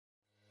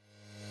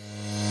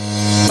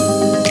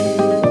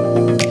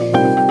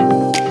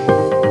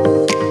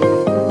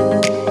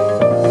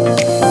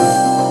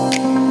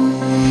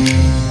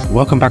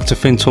Welcome back to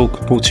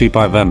FinTalk, brought to you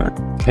by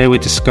Vermeg. Here we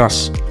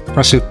discuss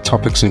pressing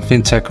topics in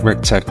fintech,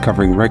 regtech,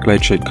 covering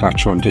regulatory,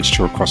 collateral and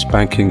digital across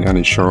banking and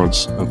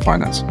insurance and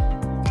finance.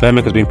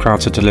 Vermeg has been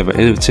proud to deliver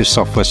innovative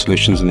software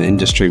solutions in the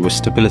industry with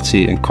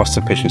stability and cost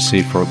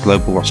efficiency for our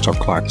global roster of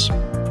clients.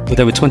 With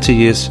over 20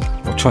 years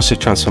of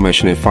trusted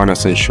transformation in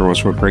finance and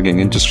insurance, we're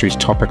bringing industry's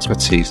top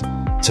expertise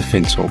to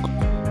FinTalk.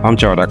 I'm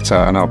Jawad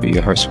Akhtar and I'll be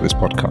your host for this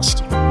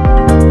podcast.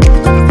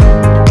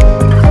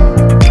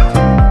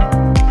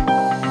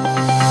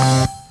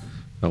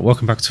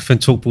 Welcome back to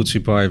FinTalk, brought to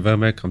you by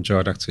Vermeg. I'm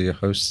Jawad Akhtar, your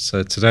host.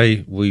 So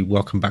today we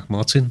welcome back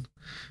Martin.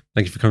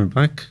 Thank you for coming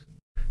back.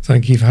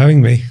 Thank you for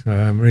having me.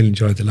 Really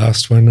enjoyed the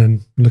last one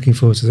and I'm looking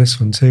forward to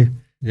this one too.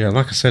 Yeah,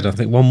 like I said, I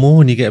think one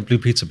more and you get a Blue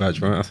Peter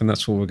badge, right? I think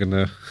that's what we're going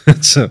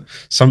to... So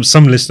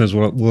some listeners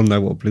will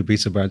know what a Blue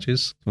Peter badge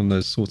is, one of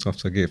those sought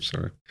after gifts,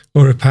 right?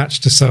 Or a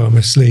patch to sew on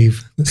my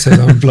sleeve that says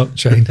I'm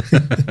blockchain.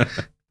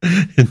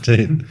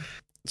 Indeed.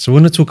 So we're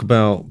going to talk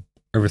about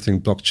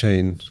everything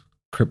blockchain,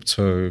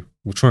 crypto.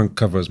 We'll try and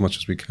cover as much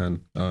as we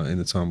can in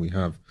the time we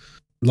have.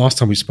 Last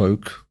time we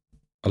spoke,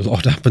 a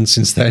lot happened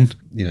since then.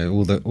 You know,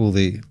 all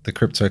the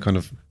crypto kind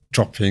of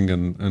dropping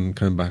and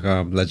coming back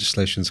up,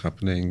 legislation's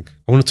happening.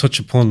 I want to touch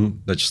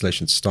upon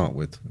legislation to start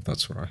with, if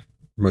that's all right.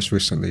 Most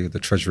recently, the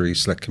Treasury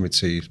Select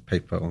Committee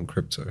paper on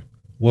crypto.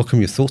 Welcome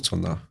your thoughts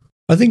on that.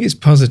 I think it's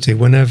positive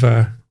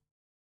whenever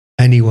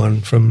anyone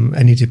from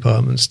any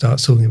department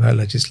starts talking about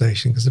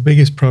legislation, because the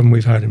biggest problem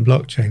we've had in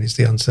blockchain is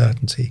the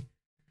uncertainty.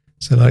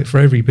 So like for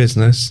every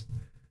business,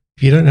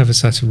 if you don't have a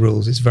set of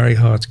rules, it's very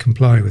hard to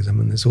comply with them.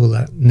 And there's all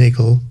that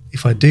niggle.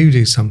 If I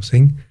do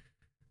something,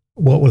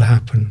 what will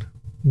happen?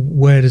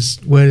 Where does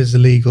the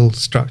legal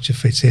structure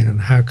fit in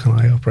and how can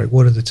I operate?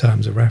 What are the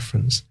terms of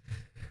reference?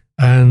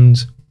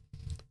 And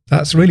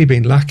that's really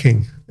been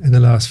lacking in the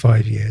last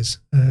 5 years.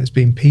 It's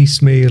been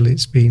piecemeal.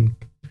 It's been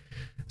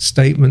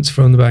statements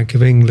from the Bank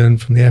of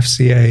England, from the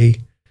FCA.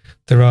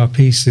 There are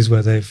pieces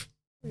where they've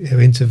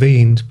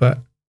intervened, but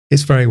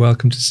it's very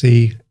welcome to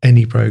see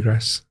any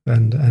progress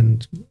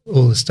and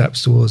all the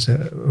steps towards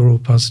it are all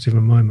positive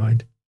in my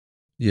mind.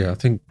 Yeah, I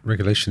think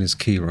regulation is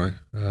key, right?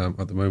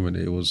 At the moment,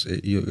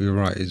 you're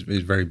right, it's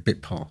very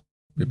bit part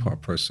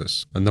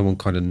process. And no one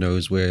kind of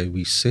knows where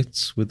we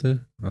sit with it.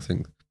 I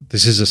think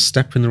this is a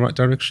step in the right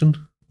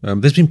direction.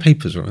 There's been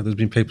papers, right? There's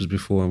been papers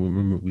before, and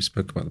remember we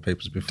spoke about the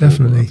papers before.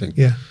 Definitely,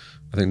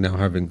 I think now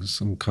having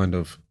some kind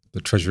of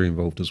the Treasury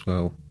involved as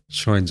well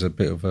shines a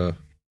bit of a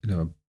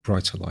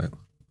brighter light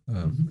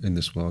in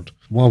this world.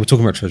 While we're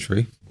talking about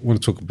Treasury, I want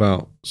to talk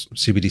about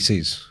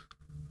CBDCs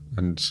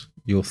and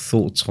your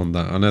thoughts on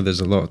that. I know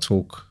there's a lot of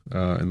talk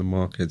in the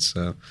markets,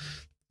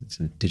 it's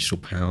a digital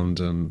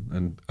pound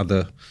and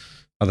other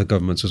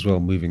governments as well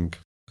moving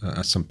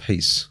at some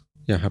pace.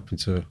 Yeah, happy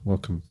to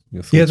welcome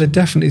your thoughts. Yeah, there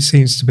definitely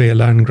seems to be a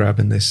land grab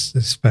in this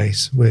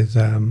space with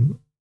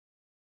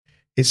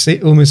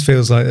it almost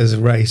feels like there's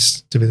a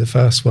race to be the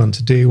first one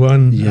to do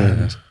one, to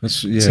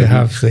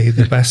have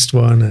the best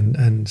one,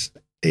 and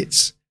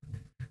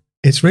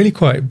it's really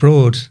quite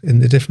broad in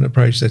the different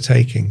approach they're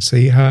taking. So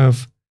you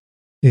have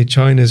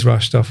China's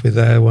rushed off with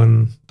their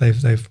one,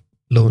 they've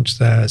launched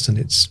theirs and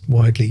it's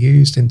widely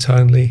used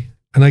internally.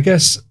 And I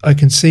guess I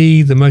can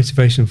see the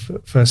motivation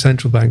for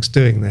central banks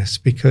doing this,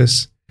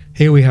 because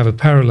here we have a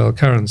parallel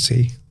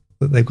currency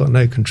that they've got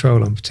no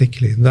control on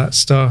particularly, and that's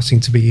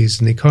starting to be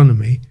used in the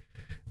economy,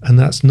 and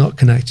that's not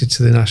connected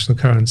to the national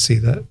currency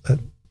that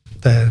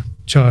they're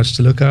charged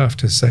to look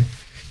after. So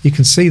you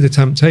can see the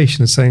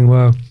temptation of saying,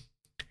 well,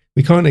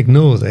 we can't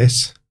ignore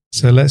this,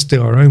 so let's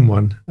do our own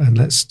one and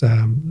let's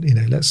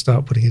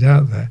start putting it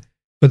out there.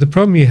 But the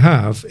problem you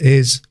have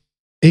is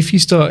if you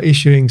start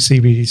issuing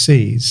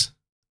CBDCs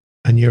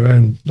and your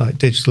own like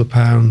digital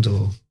pound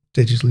or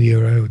digital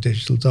euro or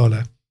digital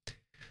dollar,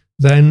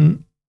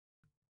 then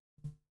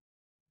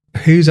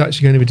who's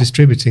actually going to be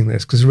distributing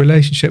this? Because the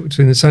relationship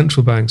between the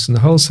central banks and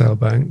the wholesale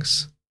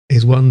banks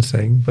is one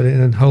thing, but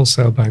in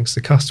wholesale banks,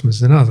 the customers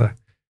is another.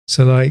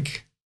 So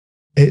like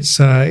it's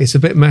a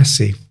bit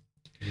messy.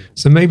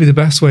 So maybe the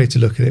best way to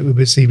look at it would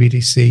be a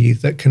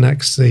CBDC that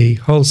connects the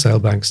wholesale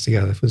banks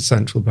together with the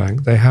central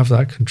bank. They have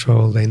that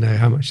control. They know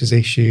how much is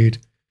issued.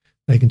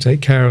 They can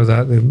take care of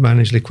that. They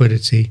manage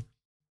liquidity.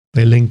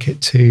 They link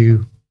it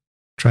to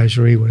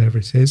Treasury, whatever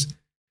it is.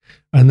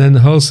 And then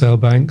the wholesale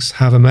banks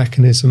have a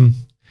mechanism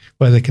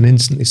where they can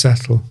instantly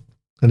settle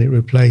and it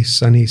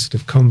replace any sort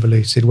of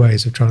convoluted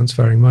ways of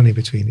transferring money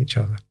between each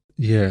other.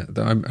 Yeah,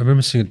 I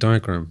remember seeing a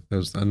diagram.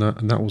 I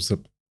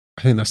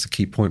think that's the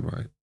key point,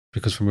 right?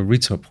 Because from a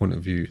retail point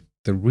of view,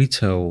 the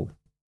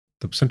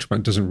central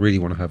bank doesn't really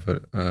want to have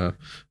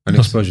an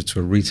exposure to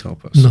a retail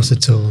person. Not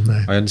at all,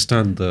 no. I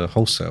understand the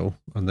wholesale,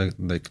 and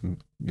they can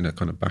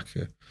kind of back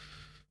it.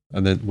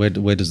 And then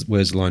where's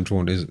the line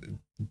drawn?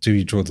 Do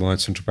you draw the line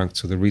central bank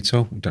to the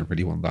retail? We don't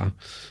really want that,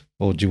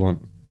 or do you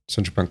want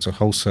central bank to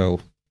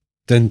wholesale,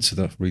 then to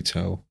the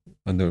retail,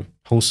 and the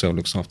wholesale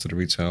looks after the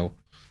retail,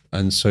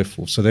 and so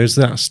forth. So there's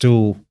that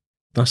still.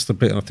 That's the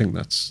bit I think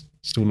that's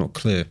still not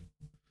clear.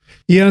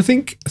 Yeah, I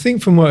think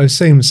from what I've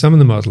seen with some of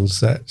the models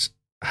that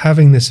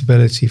having this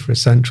ability for a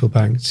central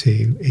bank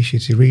to issue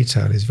to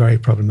retail is very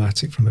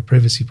problematic from a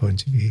privacy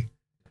point of view.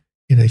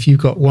 If you've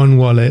got one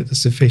wallet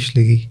that's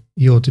officially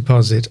your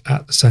deposit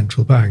at the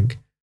central bank,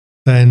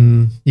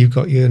 then you've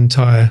got your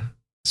entire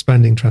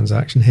spending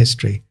transaction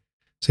history.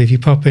 So if you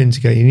pop in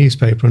to get your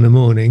newspaper in the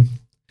morning,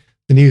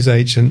 the news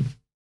agent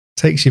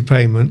takes your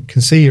payment,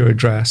 can see your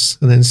address,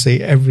 and then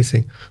see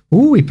everything.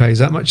 Oh, he pays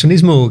that much on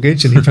his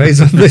mortgage, and he pays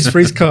on this for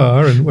his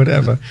car, and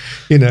whatever.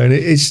 And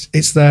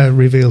it's there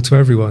revealed to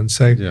everyone.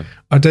 So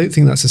I don't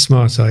think that's a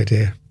smart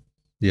idea.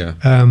 Yeah.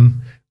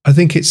 I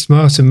think it's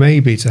smarter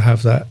maybe to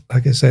have that,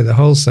 like I say, the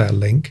wholesale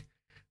link,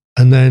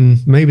 and then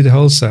maybe the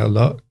wholesale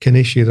lot can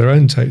issue their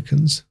own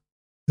tokens,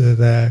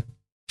 their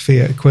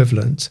fiat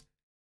equivalent,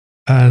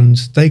 and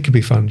they could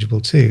be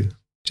fungible too,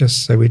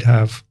 just so we'd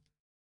have,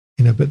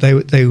 but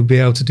they would be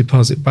able to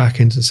deposit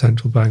back into the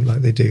central bank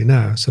like they do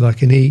now. So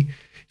like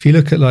if you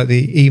look at like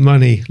the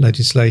e-money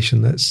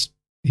legislation that's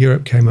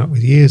Europe came up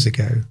with years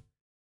ago,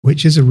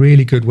 which is a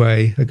really good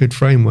way, a good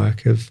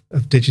framework of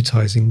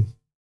digitizing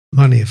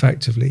money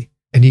effectively.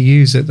 And you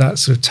use that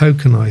sort of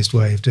tokenized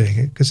way of doing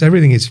it, because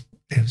everything is,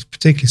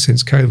 particularly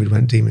since COVID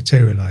went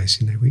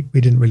dematerialized,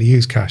 we didn't really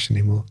use cash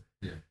anymore.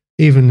 Yeah.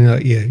 Even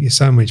your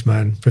sandwich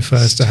man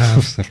prefers to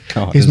have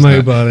his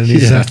mobile and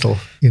his Zettel.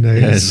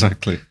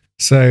 Exactly.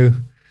 So,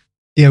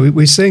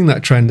 we're seeing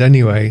that trend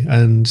anyway,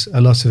 and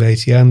a lot of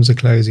ATMs are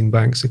closing,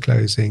 banks are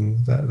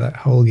closing, that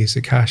whole use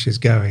of cash is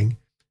going.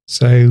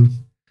 So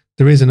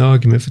there is an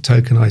argument for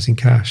tokenizing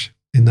cash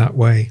in that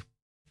way.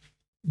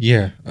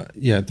 Yeah,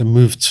 the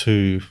move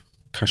to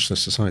cashless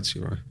society,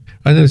 right?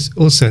 I know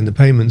also in the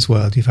payments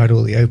world, you've had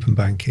all the open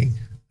banking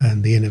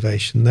and the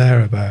innovation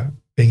there about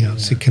being able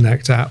to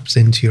connect apps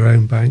into your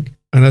own bank.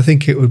 And I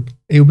think it would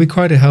be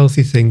quite a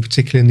healthy thing,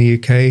 particularly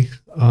in the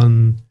UK,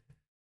 on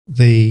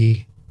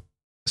the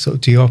sort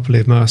of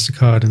duopoly of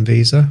MasterCard and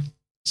Visa.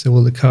 So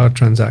all the card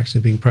transactions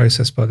are being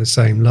processed by the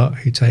same lot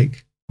who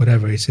take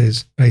whatever it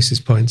is, basis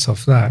points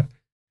off that.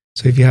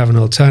 So if you have an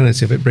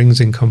alternative, it brings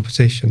in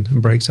competition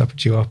and breaks up a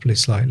duopoly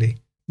slightly.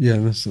 Yeah,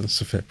 that's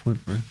a fair point,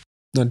 right?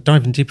 Now,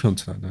 diving deeper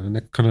onto that now,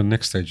 the kind of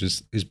next stage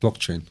is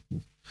blockchain,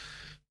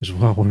 which is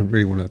what I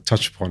really want to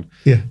touch upon.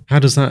 Yeah. How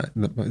does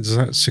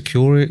that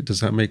secure it? Does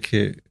that make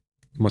it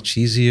much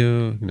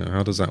easier?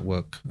 How does that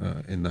work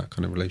in that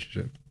kind of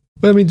relationship?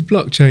 Well, I mean, the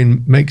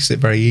blockchain makes it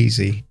very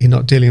easy. You're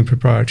not dealing with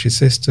proprietary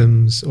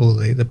systems, all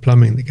the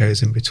plumbing that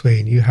goes in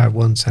between. You have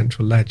one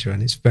central ledger,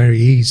 and it's very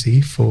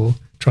easy for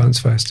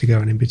transfers to go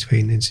in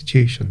between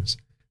institutions.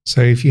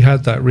 So if you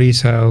had that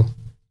retail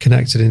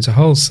connected into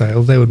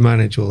wholesale, they would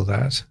manage all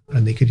that,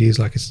 and they could use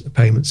like a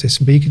payment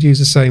system, but you could use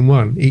the same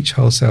one. Each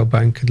wholesale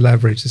bank could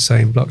leverage the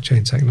same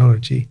blockchain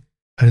technology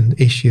and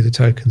issue the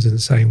tokens in the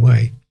same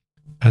way.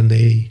 And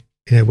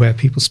where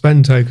people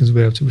spend tokens will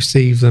be able to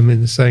receive them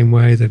in the same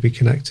way. They'd be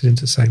connected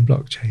into the same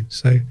blockchain.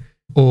 So,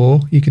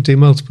 or you could do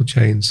multiple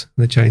chains,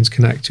 and the chains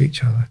connect to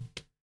each other.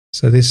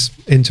 So this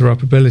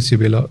interoperability will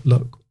be a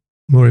lot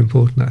more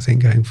important, I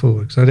think, going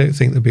forward. Because I don't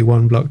think there'll be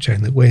one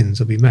blockchain that wins.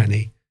 There'll be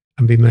many,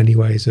 and be many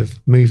ways of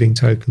moving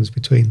tokens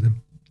between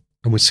them.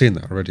 And we're seeing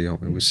that already,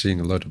 aren't we? We're seeing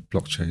a load of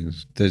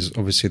blockchains. There's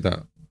obviously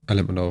that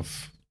element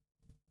of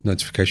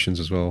notifications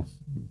as well,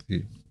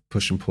 the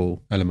push and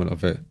pull element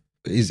of it.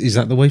 Is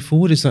that the way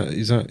forward? Is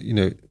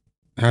that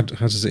how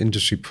does the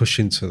industry push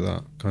into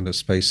that kind of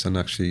space and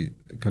actually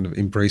kind of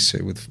embrace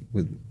it with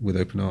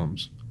open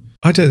arms?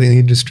 I don't think the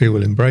industry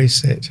will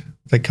embrace it.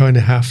 They kind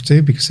of have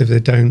to, because if they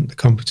don't, the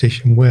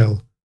competition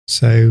will.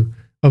 So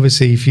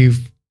obviously, if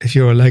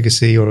you're a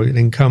legacy or an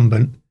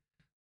incumbent,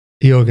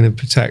 you're going to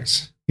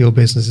protect your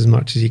business as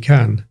much as you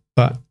can.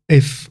 But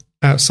if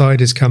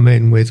outsiders come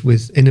in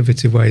with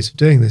innovative ways of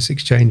doing this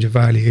exchange of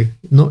value,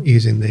 not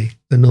using the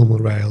normal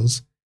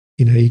rails,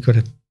 you've got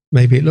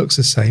maybe it looks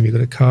the same. You've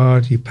got a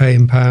card, you pay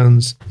in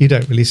pounds, you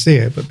don't really see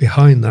it. But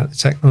behind that, the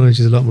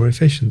technology is a lot more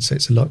efficient. So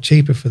it's a lot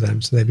cheaper for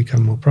them. So they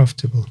become more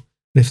profitable.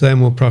 And if they're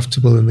more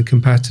profitable than the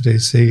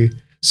competitors who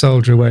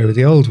soldier away with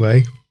the old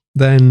way,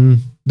 then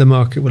the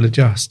market will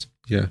adjust.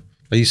 Yeah.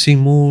 Are you seeing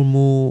more and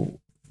more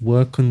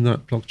work on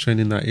that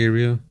blockchain in that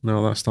area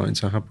now? That's starting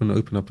to happen,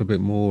 open up a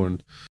bit more.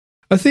 And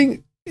I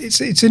think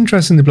it's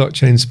interesting, the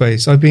blockchain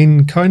space. I've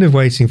been kind of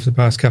waiting for the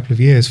past couple of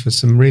years for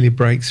some really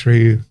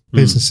breakthrough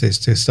businesses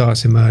to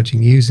start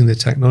emerging using the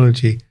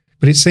technology.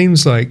 But it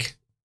seems like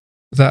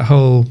that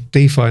whole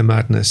DeFi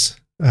madness,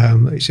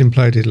 which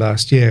imploded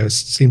last year,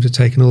 seems to have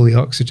taken all the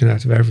oxygen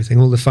out of everything.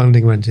 All the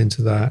funding went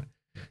into that.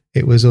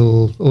 It was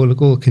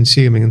all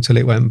consuming until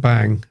it went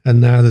bang. And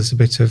now there's a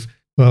bit of,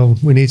 well,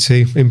 we need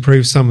to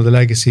improve some of the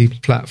legacy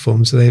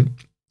platforms. So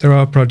there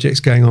are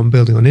projects going on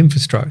building on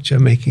infrastructure,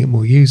 making it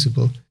more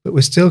usable. But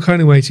we're still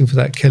kind of waiting for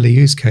that killer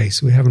use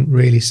case. We haven't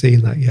really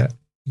seen that yet.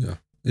 Yeah.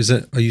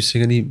 Are you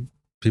seeing any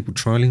people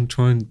trying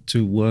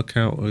to work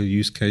out a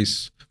use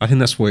case? I think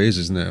that's what it is,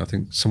 isn't it? I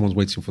think someone's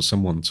waiting for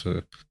someone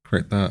to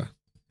create that.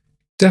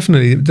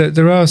 Definitely.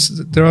 There are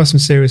some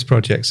serious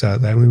projects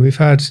out there. I mean, we've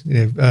had,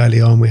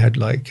 early on, we had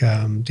like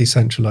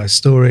decentralized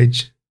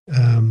storage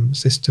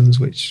systems,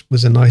 which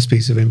was a nice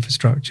piece of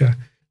infrastructure.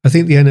 I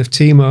think the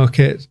NFT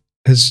market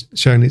has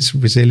shown its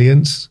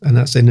resilience, and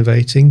that's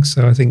innovating.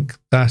 So I think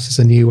that is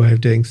a new way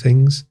of doing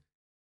things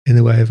in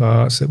the way of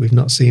arts that we've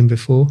not seen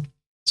before.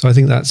 So I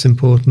think that's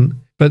important.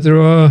 But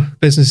there are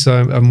businesses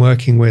I'm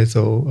working with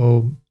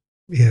or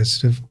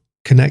sort of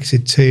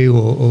connected to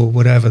or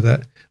whatever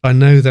that I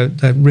know that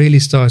they're really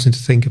starting to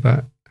think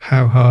about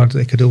how hard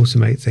they could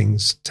automate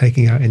things,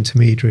 taking out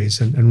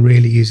intermediaries and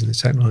really using the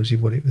technology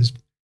of what it was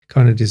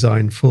kind of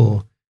designed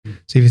for.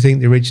 So if you think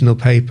the original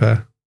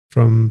paper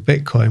from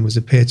Bitcoin was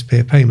a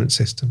peer-to-peer payment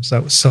system, so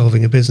that was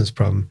solving a business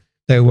problem.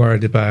 They were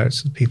worried about,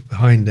 the people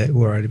behind it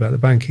were worried about the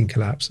banking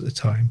collapse at the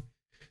time.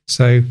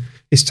 So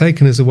it's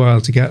taken us a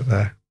while to get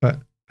there, but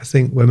I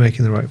think we're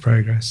making the right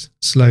progress,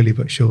 slowly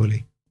but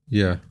surely.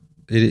 Yeah,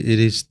 it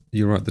is.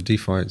 You're right. The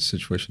DeFi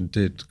situation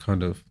did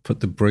kind of put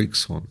the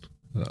brakes on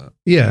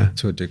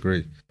to a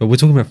degree. But we're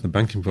talking about from the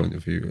banking point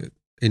of view.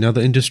 In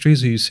other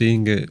industries, are you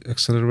seeing it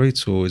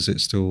accelerate, or is it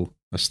still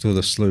a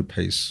slow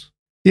pace?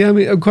 Yeah, I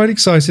mean, I'm quite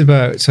excited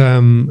about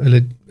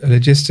a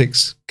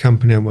logistics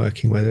company I'm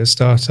working with, a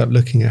startup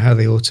looking at how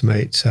they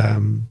automate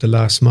the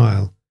last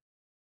mile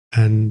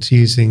and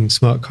using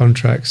smart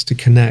contracts to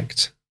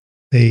connect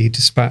the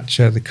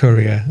dispatcher, the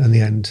courier, and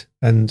the end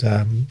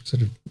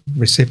sort of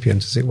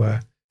recipient, as it were.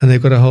 And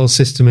they've got a whole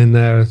system in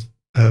there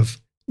of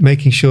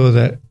making sure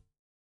that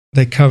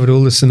they covered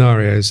all the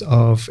scenarios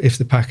of if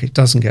the package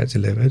doesn't get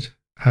delivered,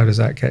 how does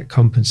that get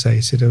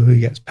compensated or who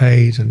gets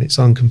paid? And it's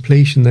on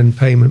completion, then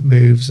payment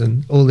moves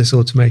and all this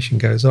automation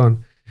goes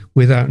on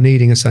without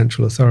needing a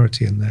central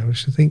authority in there,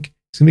 which I think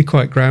is going to be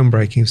quite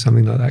groundbreaking if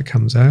something like that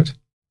comes out.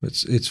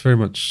 It's very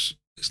much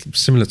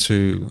similar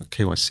to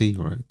KYC,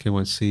 right?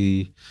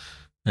 KYC,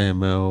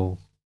 AML, all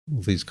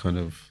these kind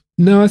of...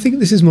 No, I think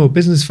this is more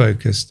business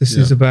focused. This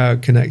is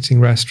about connecting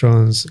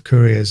restaurants,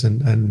 couriers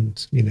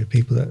and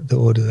people that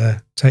order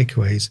their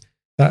takeaways.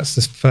 That's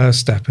the first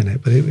step in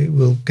it, but it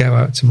will go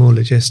out to more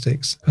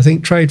logistics. I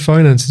think trade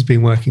finance has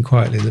been working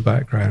quietly in the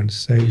background.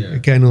 So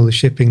again, all the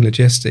shipping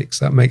logistics,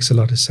 that makes a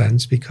lot of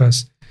sense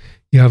because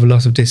you have a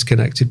lot of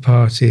disconnected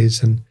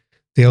parties and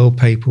the old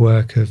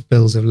paperwork of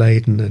bills of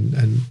lading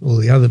and all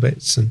the other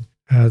bits. And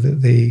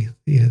the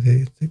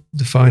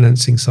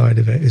financing side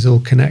of it is all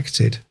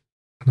connected.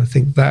 And I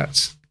think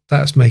that's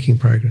making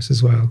progress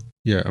as well.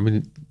 Yeah, I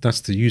mean,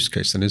 that's the use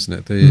case then, isn't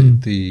it?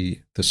 The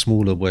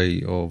smaller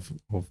way of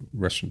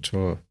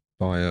restaurateur,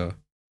 buyer,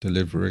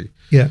 delivery.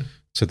 Yeah.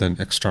 To then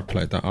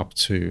extrapolate that up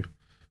to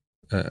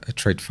a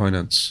trade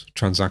finance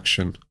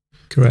transaction.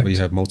 Correct. Where you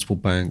have multiple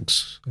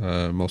banks,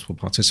 multiple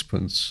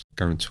participants,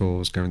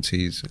 guarantors,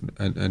 guarantees,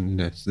 and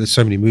there's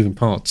so many moving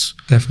parts.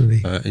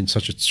 Definitely. In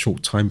such a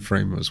short time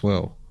frame as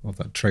well of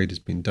that trade has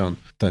been done.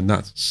 Then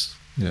that's,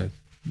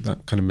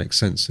 that kind of makes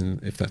sense.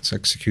 And if that's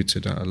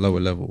executed at a lower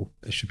level,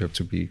 it should be able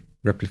to be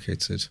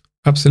replicated.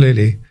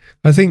 Absolutely.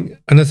 I think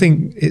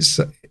it's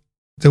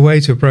the way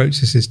to approach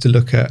this is to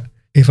look at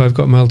if I've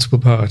got multiple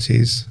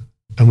parties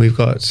and we've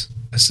got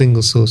a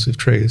single source of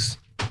truth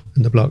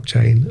in the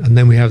blockchain, and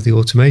then we have the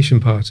automation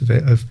part of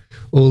it of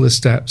all the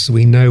steps,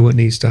 we know what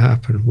needs to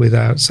happen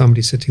without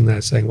somebody sitting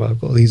there saying, well,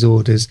 I've got these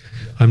orders,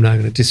 I'm now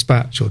going to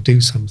dispatch or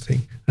do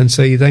something. And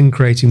so you're then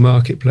creating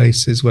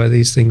marketplaces where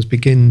these things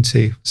begin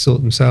to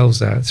sort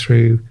themselves out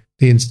through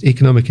the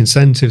economic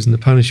incentives and the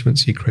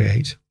punishments you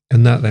create.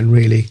 And that then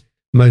really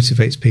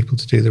motivates people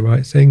to do the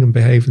right thing and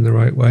behave in the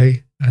right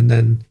way. And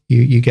then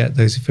you get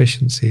those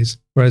efficiencies.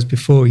 Whereas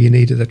before you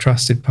needed a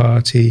trusted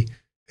party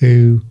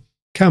who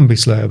can be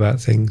slow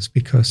about things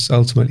because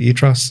ultimately you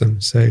trust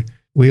them. So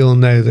we all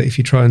know that if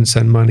you try and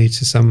send money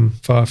to some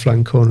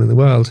far-flung corner in the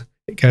world,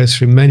 it goes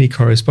through many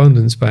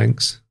correspondence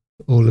banks,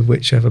 all of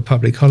which have a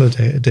public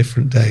holiday at a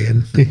different day,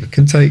 and it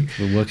can take...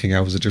 The working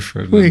hours are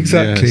different. Well,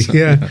 exactly,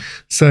 yeah.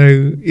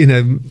 So,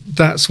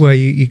 that's where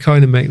you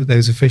kind of make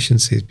those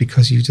efficiencies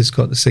because you've just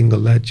got the single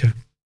ledger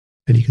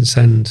and you can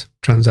send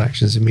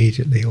transactions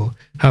immediately or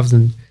have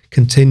them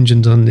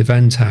contingent on an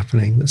event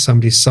happening that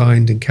somebody's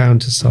signed and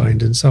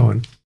countersigned and so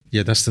on.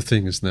 Yeah, that's the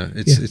thing, isn't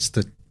it? It's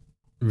the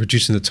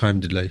reducing the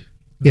time delay.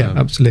 Yeah,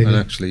 absolutely. And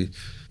actually,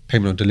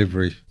 payment on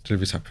deliveries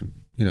happen.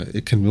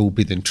 It can all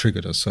be then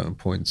triggered at certain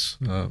points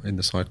in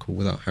the cycle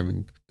without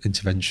having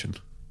intervention.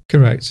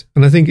 Correct.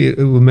 And I think it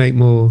will make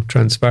more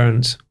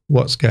transparent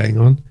what's going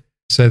on.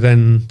 So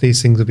then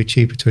these things will be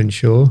cheaper to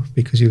insure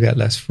because you get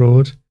less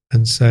fraud.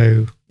 And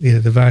so, the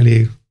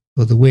value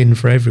or the win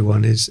for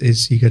everyone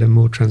is you get a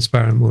more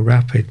transparent, more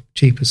rapid,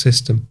 cheaper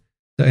system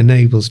that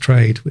enables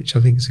trade, which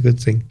I think is a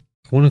good thing.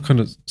 I want to kind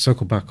of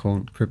circle back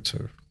on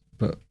crypto,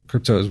 but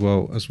crypto as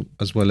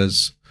well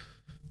as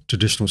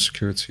traditional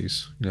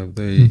securities.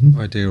 The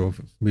idea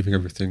of moving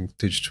everything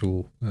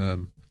digital,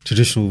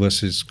 traditional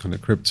versus kind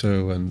of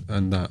crypto, and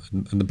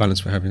the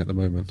balance we're having at the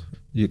moment.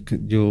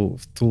 Your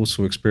thoughts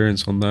or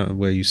experience on that, and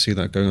where you see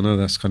that going? I know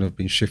that's kind of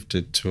been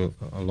shifted to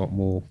a lot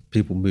more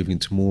people moving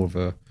to more of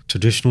a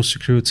traditional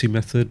security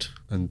method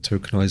and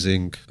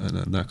tokenizing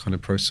and that kind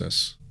of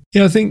process.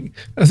 Yeah, I think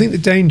the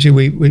danger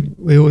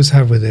we always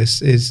have with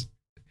this is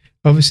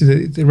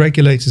obviously the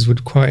regulators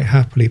would quite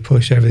happily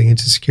push everything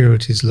into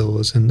securities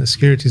laws, and the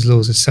securities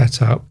laws are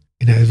set up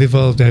have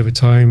evolved over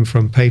time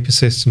from paper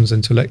systems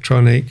into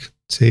electronic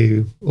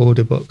to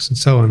order books and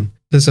so on.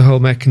 There's a whole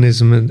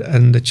mechanism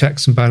and the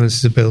checks and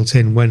balances are built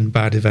in when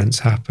bad events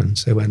happen.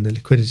 So when the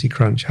liquidity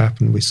crunch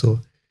happened, we saw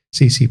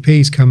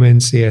CCPs come in,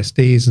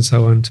 CSDs and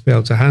so on to be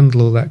able to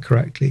handle all that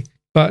correctly.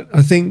 But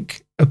I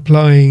think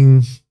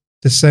applying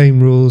the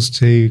same rules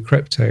to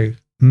crypto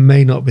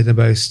may not be the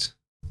most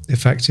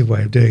effective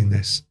way of doing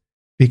this,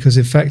 because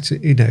if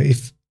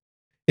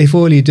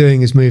all you're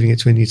doing is moving it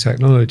to a new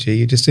technology,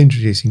 you're just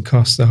introducing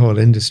costs to the whole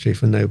industry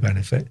for no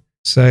benefit.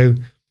 So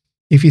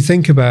if you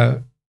think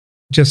about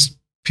just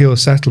pure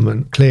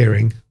settlement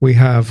clearing, we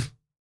have,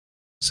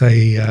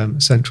 say,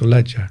 central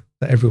ledger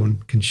that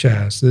everyone can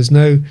share. So there's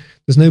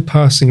no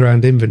passing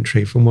around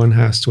inventory from one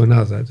house to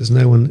another. There's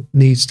no one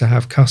needs to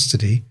have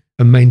custody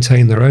and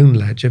maintain their own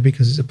ledger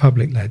because it's a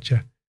public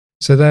ledger.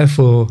 So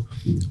therefore,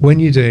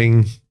 when you're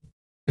doing,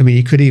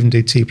 you could even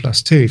do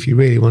T+2 if you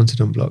really wanted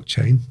on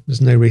blockchain.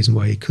 There's no reason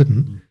why you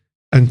couldn't,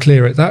 and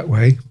clear it that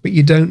way. But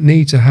you don't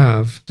need to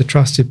have the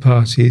trusted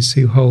parties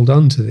who hold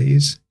on to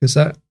these, because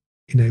that,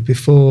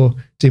 before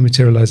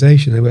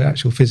dematerialization, there were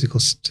actual physical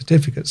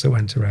certificates that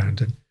went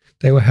around, and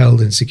they were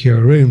held in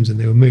secure rooms and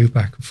they were moved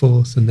back and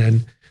forth, and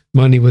then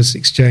money was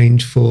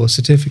exchanged for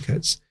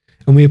certificates.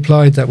 And we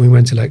applied that when we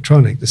went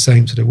electronic, the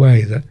same sort of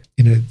way that,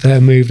 they're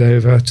moved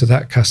over to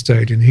that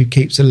custodian who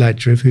keeps a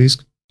ledger of who's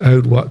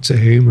owed what to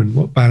whom and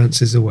what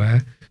balances are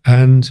where.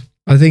 And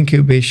I think it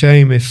would be a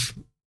shame if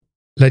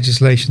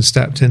legislation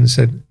stepped in and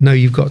said, no,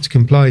 you've got to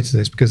comply to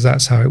this because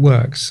that's how it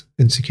works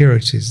in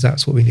securities.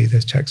 That's what we need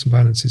those checks and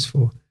balances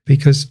for.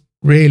 Because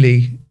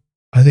really,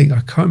 I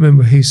can't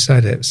remember who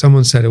said it.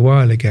 Someone said a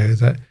while ago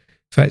that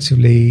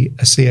effectively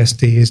a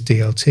CSD is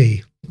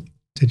DLT,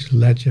 digital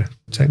ledger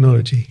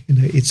technology.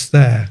 It's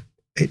there.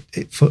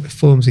 It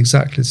forms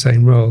exactly the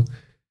same role.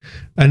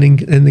 And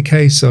in the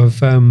case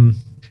of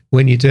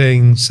when you're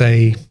doing,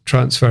 say,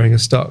 transferring a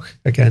stock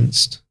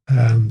against,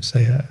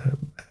 say,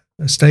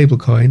 a stable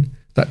coin,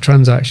 that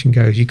transaction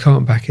goes. You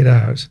can't back it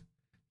out.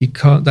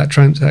 That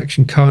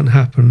transaction can't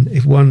happen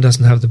if one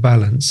doesn't have the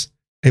balance.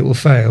 It will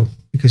fail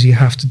because you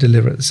have to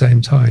deliver at the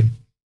same time.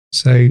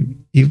 So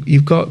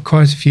you've got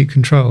quite a few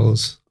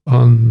controls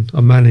on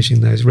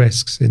managing those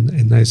risks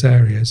in those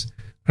areas.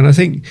 And I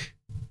think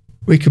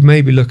we could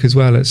maybe look as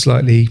well at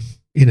slightly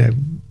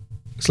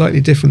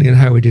differently in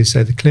how we do,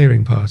 say, the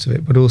clearing part of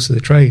it, but also the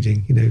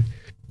trading.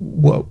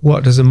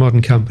 What does a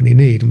modern company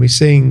need? And we're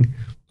seeing,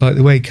 like,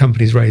 the way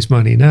companies raise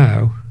money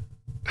now,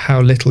 how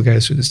little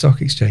goes through the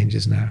stock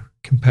exchanges now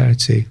compared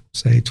to,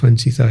 say,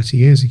 20, 30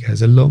 years ago.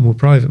 There's a lot more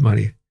private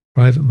money,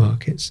 private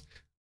markets.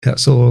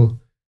 That's all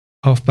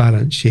off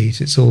balance sheet.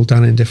 It's all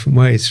done in different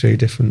ways through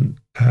different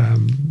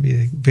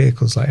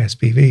vehicles like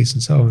SPVs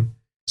and so on.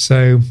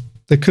 So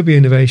there could be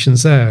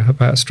innovations there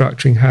about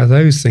structuring how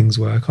those things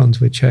work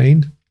onto a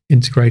chain,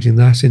 integrating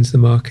that into the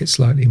market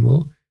slightly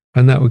more.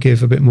 And that will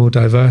give a bit more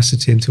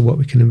diversity into what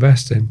we can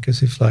invest in.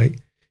 Because if, like,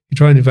 you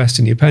try and invest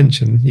in your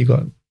pension, you've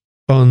got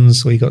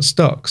bonds or you've got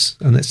stocks,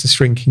 and it's a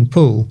shrinking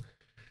pool.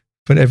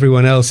 But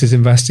everyone else is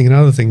investing in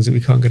other things that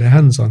we can't get our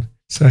hands on.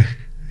 So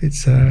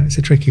it's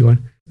a tricky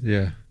one.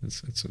 Yeah,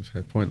 it's a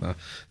fair point there.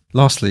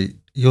 Lastly,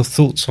 your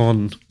thoughts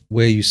on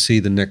where you see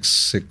the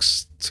next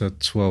 6 to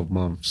 12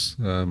 months,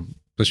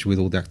 especially with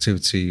all the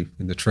activity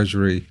in the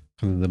Treasury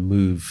and the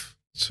move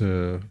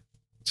to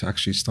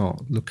actually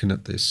start looking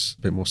at this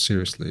a bit more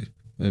seriously.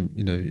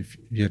 If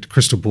you had a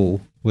crystal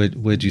ball, where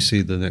do you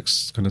see the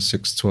next kind of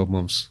 6 to 12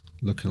 months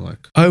looking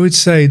like? I would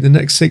say the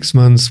next 6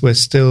 months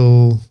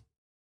we'll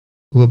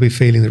be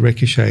feeling the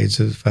ricochets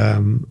of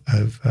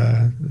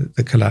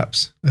the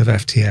collapse of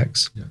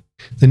FTX. Yeah.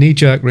 The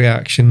knee-jerk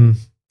reaction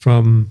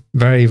from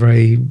very,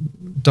 very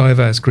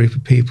diverse group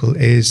of people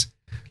is,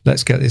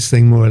 let's get this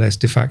thing more or less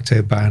de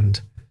facto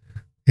banned.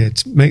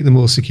 To make them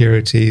all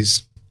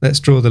securities. Let's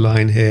draw the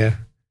line here.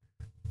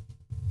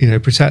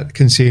 Protect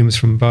consumers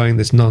from buying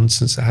this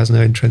nonsense that has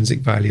no intrinsic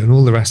value, and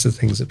all the rest of the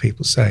things that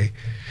people say.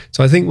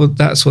 So I think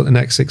that's what the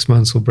next 6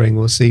 months will bring.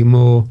 We'll see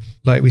more,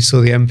 like we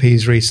saw the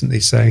MPs recently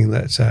saying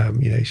that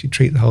you should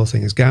treat the whole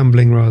thing as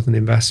gambling rather than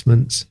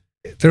investments.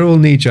 They're all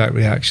knee-jerk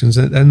reactions,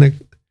 and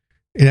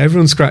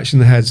everyone's scratching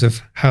their heads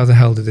of how the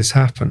hell did this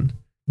happen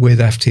with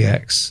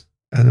FTX.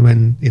 And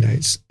when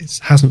it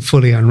hasn't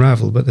fully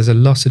unraveled, but there's a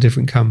lot of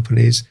different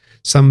companies.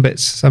 Some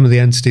of the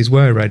entities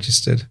were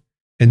registered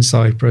in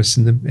Cyprus,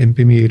 in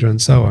Bermuda, and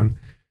so on.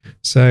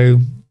 So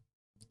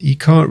you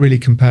can't really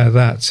compare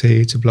that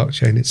to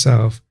blockchain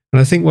itself. And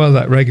I think while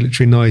that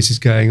regulatory noise is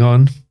going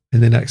on in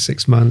the next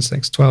 6 months,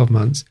 next 12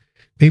 months,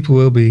 people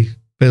will be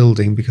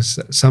building, because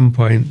at some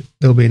point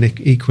there'll be an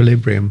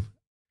equilibrium.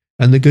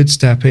 And the good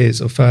step is,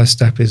 or first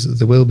step is, that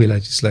there will be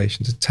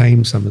legislation to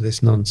tame some of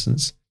this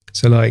nonsense.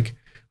 So, like,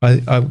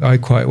 I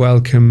quite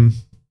welcome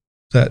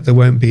that there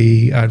won't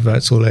be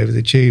adverts all over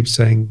the tube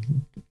saying,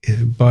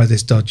 buy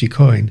this dodgy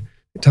coin.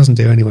 It doesn't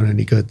do anyone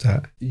any good,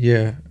 that.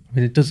 Yeah,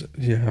 it does.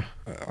 Yeah,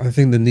 I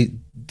think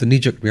the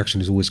knee-jerk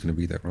reaction is always going to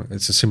be there, right?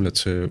 It's similar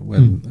to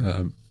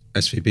when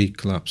SVB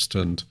collapsed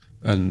and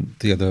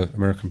the other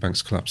American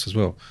banks collapsed as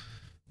well.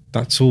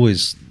 that's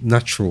always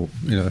natural.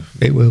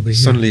 It will be.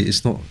 Suddenly,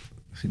 it's not.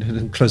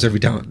 Close every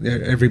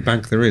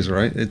bank there is,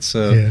 right? It's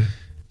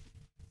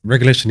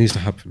regulation needs to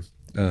happen.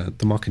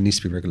 The market needs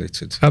to be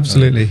regulated.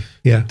 Absolutely,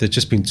 They've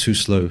just been too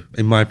slow,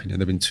 in my opinion.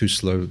 They've been too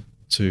slow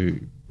to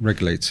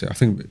regulate it. I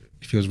think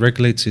if it was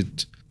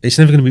regulated, it's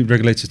never going to be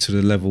regulated to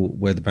the level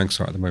where the banks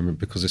are at the moment,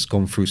 because it's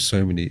gone through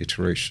so many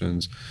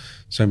iterations,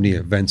 so many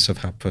events have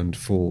happened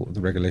for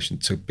the regulation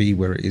to be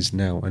where it is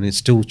now, and it's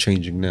still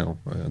changing now.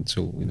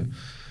 Until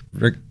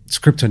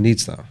crypto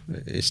needs that.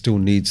 It still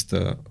needs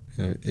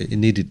it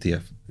needed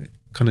it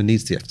kind of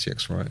needs the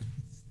FTX, right,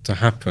 to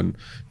happen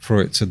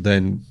for it to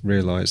then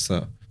realize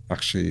that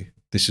actually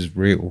this is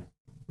real.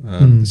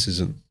 This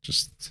isn't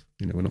just,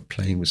 we're not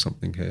playing with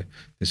something here.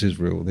 This is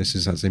real. This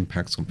has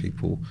impacts on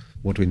people.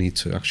 What do we need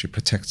to actually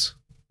protect?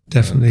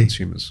 Definitely.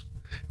 Consumers?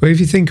 Well, if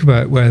you think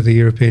about where the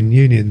European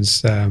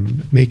Union's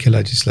MiCA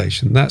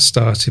legislation, that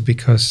started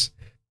because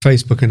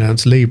Facebook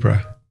announced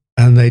Libra,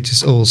 and they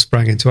just all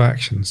sprang into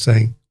action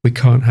saying, we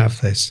can't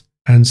have this.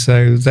 And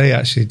so they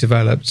actually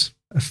developed,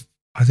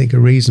 I think, a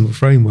reasonable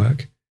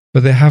framework,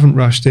 but they haven't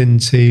rushed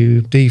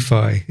into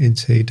DeFi,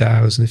 into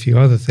DAOs and a few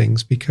other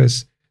things,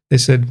 because they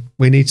said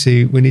we need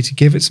to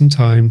give it some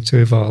time to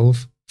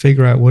evolve,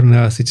 figure out what on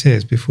earth it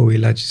is before we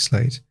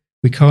legislate.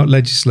 We can't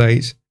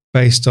legislate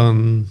based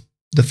on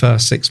the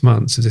first 6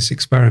 months of this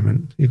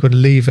experiment. You've got to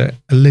leave it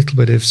a little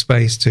bit of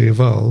space to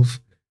evolve,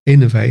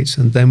 innovate,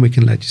 and then we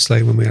can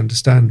legislate when we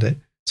understand it.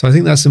 So I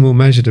think that's a more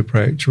measured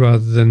approach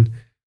rather than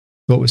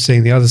what we're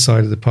seeing the other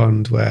side of the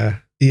pond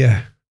where,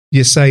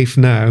 you're safe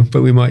now,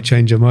 but we might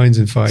change our minds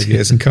in 5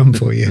 years and come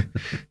for you.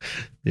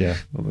 Yeah,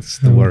 well, that's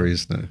the worry,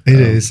 isn't it? It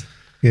is,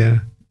 yeah.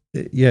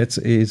 It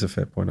is a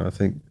fair point. I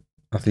think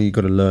you've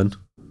got to learn.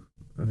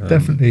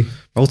 Definitely.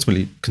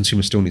 Ultimately,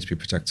 consumers still need to be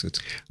protected.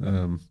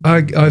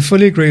 I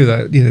fully agree with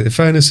that. The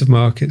fairness of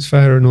markets,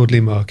 fair and orderly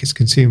markets,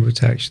 consumer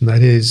protection,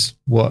 that is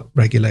what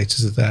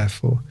regulators are there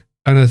for.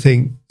 And I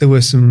think there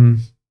were some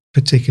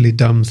particularly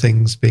dumb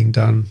things being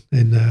done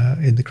in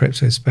the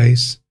crypto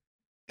space,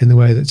 in the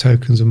way that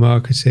tokens are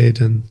marketed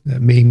and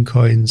meme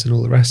coins and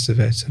all the rest of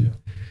it. And,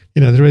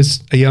 there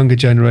is a younger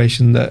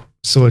generation that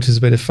saw it as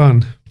a bit of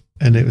fun,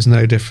 and it was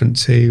no different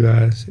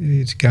to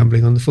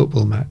gambling on the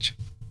football match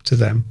to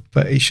them.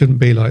 But it shouldn't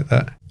be like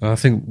that. I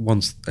think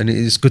and it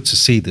is good to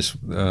see this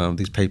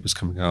these papers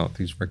coming out,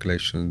 these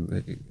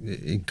regulations.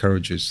 It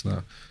encourages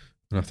that.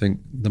 And I think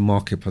the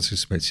market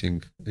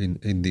participating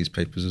in these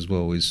papers as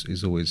well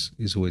is always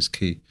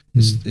key.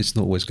 It's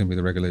not always going to be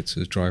the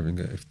regulators driving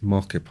it. If the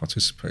market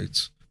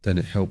participates, then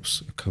it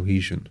helps a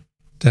cohesion.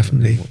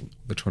 Definitely. What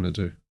we're trying to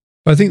do.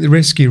 I think the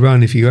risk you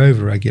run if you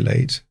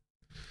over-regulate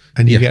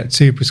and you get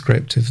too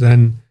prescriptive,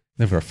 then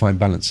never a fine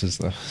balance, is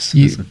there?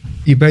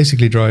 you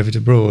basically drive it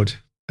abroad.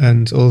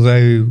 And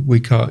although we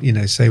can't,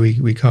 say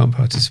we can't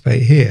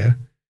participate here,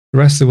 the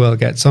rest of the world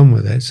gets on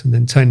with it. And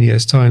then 10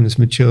 years' time, this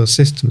mature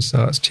system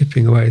starts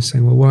chipping away,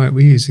 saying, well, why aren't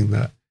we using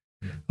that?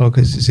 Oh,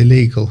 because it's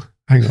illegal.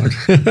 Hang on.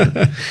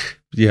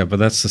 Yeah, but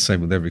that's the same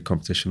with every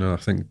competition. And I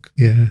think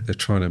they're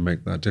trying to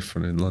make that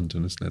different in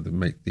London, isn't it? They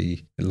make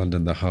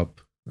London the hub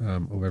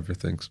of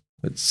everything.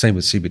 But same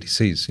with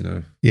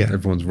CBDCs,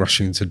 everyone's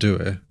rushing to do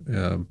it.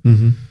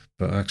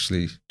 But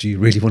actually, do you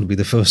really want to be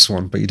the first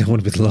one, but you don't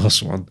want to be the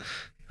last one?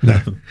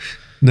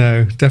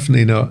 No,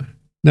 definitely not.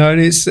 No, and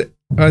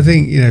I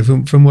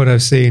think, from what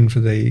I've seen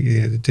for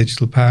the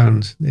digital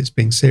pound, it's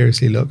being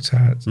seriously looked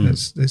at.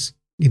 There's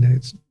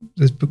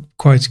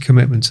quite a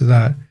commitment to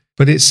that.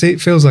 But it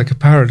feels like a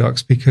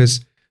paradox, because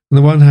on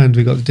the one hand,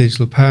 we've got the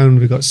digital pound,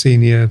 we've got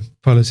senior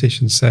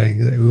politicians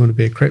saying that we want to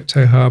be a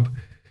crypto hub.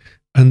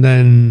 And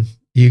then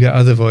you get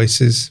other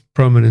voices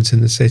prominent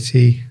in the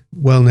city,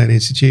 well-known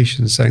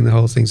institutions saying the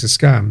whole thing's a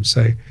scam.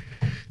 So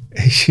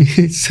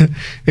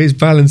it's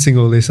balancing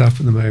all this up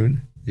at the moment.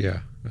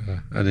 Yeah.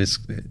 That's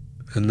the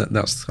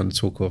kind of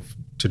talk of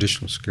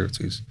traditional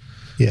securities,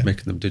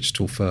 making them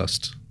digital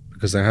first.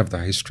 Because they have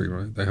that history,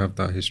 right? They have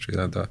that history,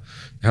 they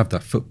have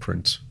that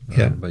footprint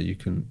that you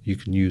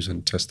can use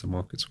and test the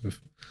markets with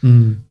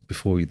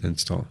before you then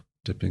start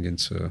dipping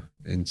into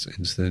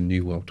the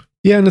new world.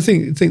 Yeah, and I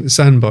think the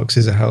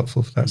sandboxes are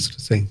helpful for that sort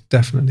of thing.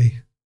 Definitely,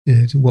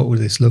 what would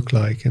this look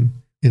like, and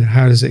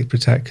how does it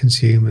protect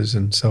consumers,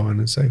 and so on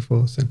and so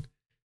forth, and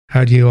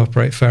how do you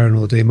operate fair and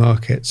orderly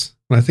markets?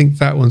 And I think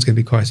that one's going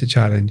to be quite a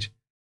challenge.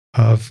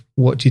 Of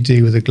what do you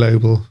do with a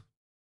global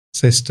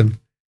system,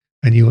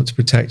 and you want to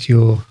protect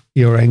your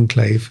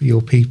enclave,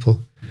 your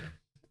people,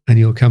 and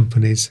your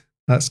companies.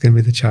 That's going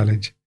to be the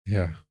challenge.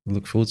 Yeah, I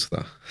look forward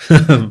to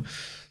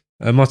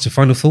that. Martin,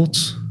 final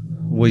thoughts?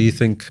 What do you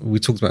think? We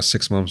talked about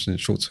 6 months in the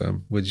short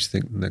term. Where do you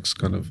think the next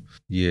kind of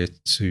year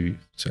to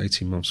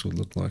 18 months will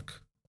look like?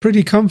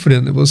 Pretty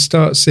confident that we'll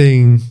start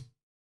seeing,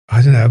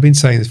 I don't know, I've been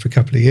saying this for a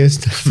couple of years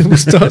now, we'll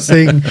start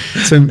seeing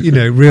some,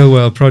 real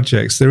world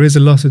projects. There is a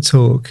lot of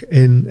talk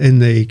in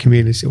the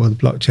community or the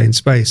blockchain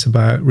space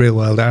about real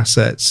world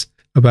assets,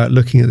 about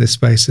looking at this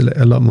space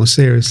a lot more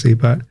seriously,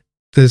 but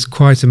there's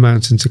quite a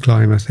mountain to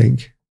climb, I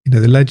think.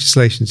 The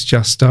legislation's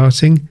just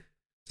starting.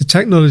 The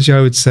technology,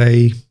 I would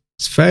say,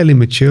 it's fairly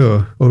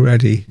mature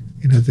already.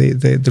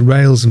 The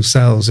rails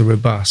themselves are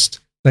robust.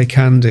 They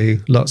can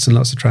do lots and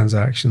lots of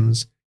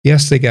transactions.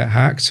 Yes, they get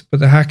hacked, but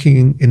the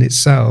hacking in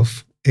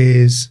itself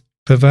is,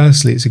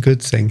 perversely, it's a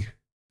good thing,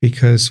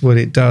 because what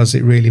it does,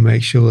 it really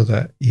makes sure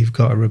that you've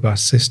got a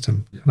robust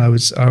system. And I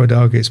would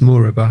argue it's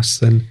more robust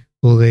than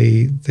all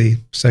the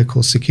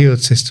so-called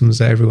secured systems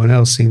that everyone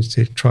else seems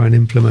to try and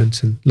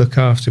implement and look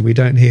after. We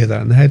don't hear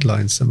that in the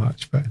headlines so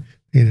much, but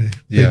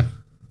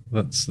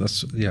that's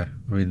I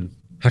mean,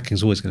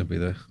 hacking's always going to be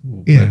there,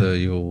 whether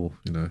you're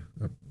in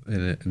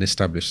an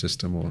established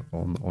system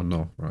or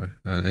not, right?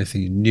 And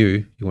anything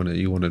new, you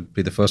want to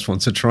be the first one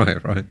to try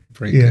it, right?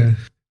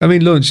 I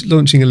mean,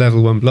 launching a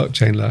level 1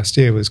 blockchain last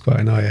year was quite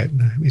an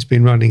eye-opener. It's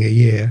been running a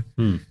year,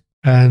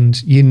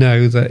 and you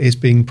know that it's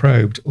being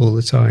probed all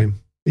the time,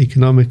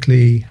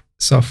 economically,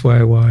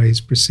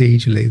 software-wise,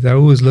 procedurally. They're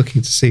always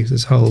looking to see if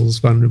there's holes,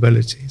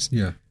 vulnerabilities.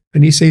 Yeah.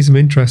 And you see some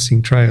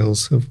interesting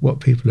trails of what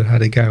people have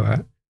had a go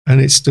at,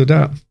 and it stood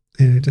up.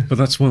 But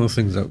that's one of the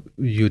things that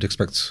you'd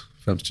expect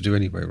firms to do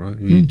anyway, right?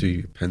 You do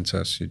your pen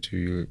tests, you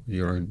do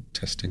your own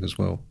testing as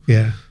well.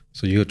 Yeah.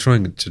 So you're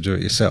trying to do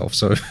it yourself.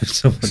 So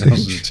someone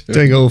else is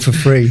doing it all for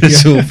free.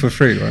 It's all for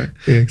free, right?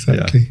 Yeah,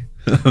 exactly.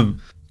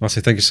 I'll say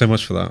thank you so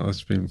much for that.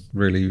 It's been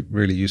really,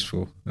 really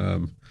useful.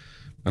 And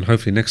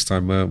hopefully next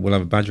time we'll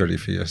have a badge ready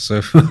for you. So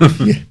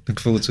look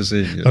forward to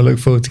seeing you. I look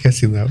forward to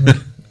getting that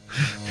one.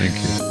 Thank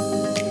you.